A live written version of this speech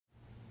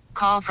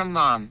call from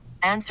mom.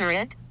 Answer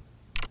it.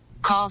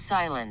 Call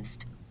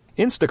silenced.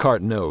 Instacart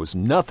knows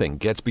nothing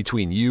gets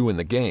between you and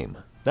the game.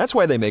 That's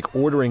why they make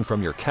ordering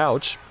from your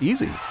couch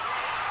easy.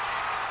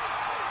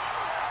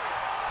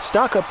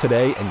 Stock up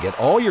today and get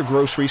all your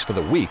groceries for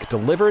the week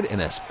delivered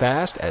in as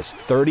fast as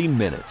 30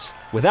 minutes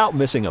without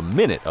missing a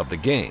minute of the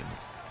game.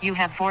 You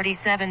have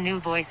 47 new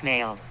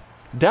voicemails.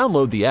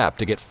 Download the app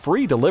to get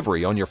free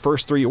delivery on your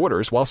first 3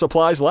 orders while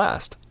supplies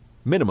last.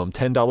 Minimum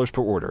 $10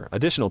 per order.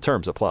 Additional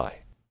terms apply.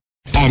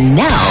 And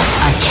now,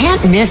 a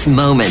can't-miss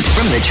moment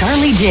from The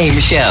Charlie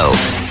James Show.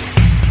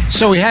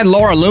 So we had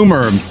Laura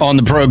Loomer on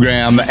the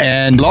program,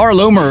 and Laura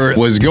Loomer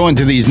was going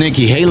to these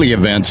Nikki Haley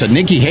events, and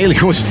Nikki Haley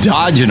was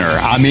dodging her.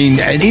 I mean,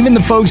 and even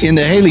the folks in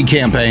the Haley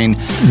campaign,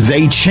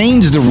 they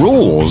changed the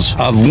rules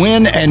of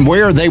when and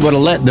where they would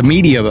let the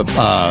media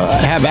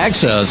have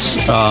access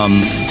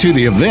to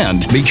the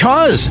event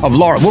because of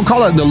Laura. We'll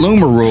call it the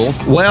Loomer rule.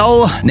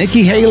 Well,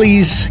 Nikki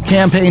Haley's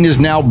campaign has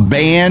now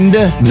banned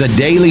the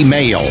Daily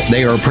Mail.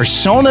 They are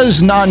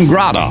personas non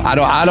grata.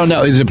 I don't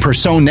know. Is it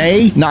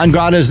personae non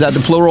grata? Is that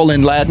the plural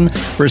in Latin?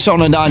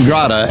 Persona non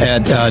grata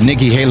at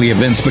Nikki Haley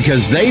events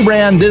because they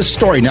ran this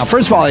story. Now,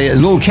 first of all, a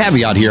little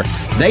caveat here.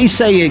 They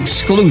say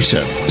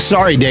exclusive.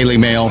 Sorry, Daily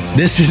Mail.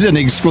 This isn't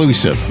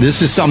exclusive.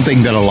 This is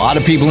something that a lot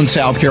of people in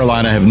South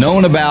Carolina have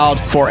known about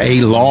for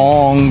a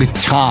long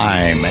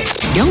time.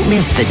 Don't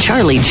miss The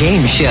Charlie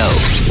James Show.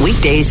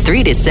 Weekdays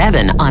 3 to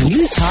 7 on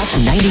News Talk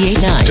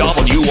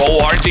 98.9.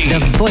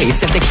 WORD. The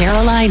voice of the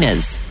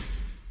Carolinas.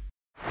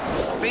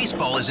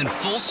 Baseball is in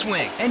full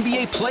swing.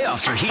 NBA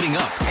playoffs are heating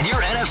up, and your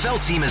NFL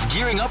team is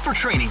gearing up for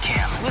training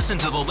camp. Listen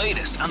to the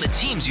latest on the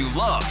teams you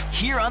love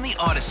here on the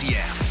Odyssey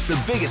app.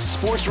 The biggest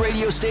sports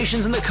radio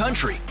stations in the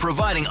country,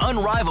 providing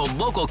unrivaled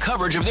local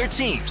coverage of their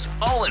teams,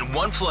 all in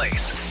one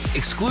place.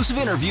 Exclusive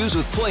interviews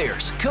with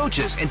players,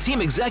 coaches, and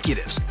team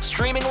executives,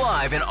 streaming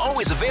live and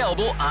always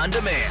available on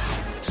demand.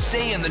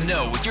 Stay in the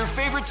know with your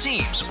favorite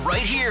teams right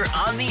here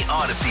on the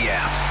Odyssey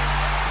app.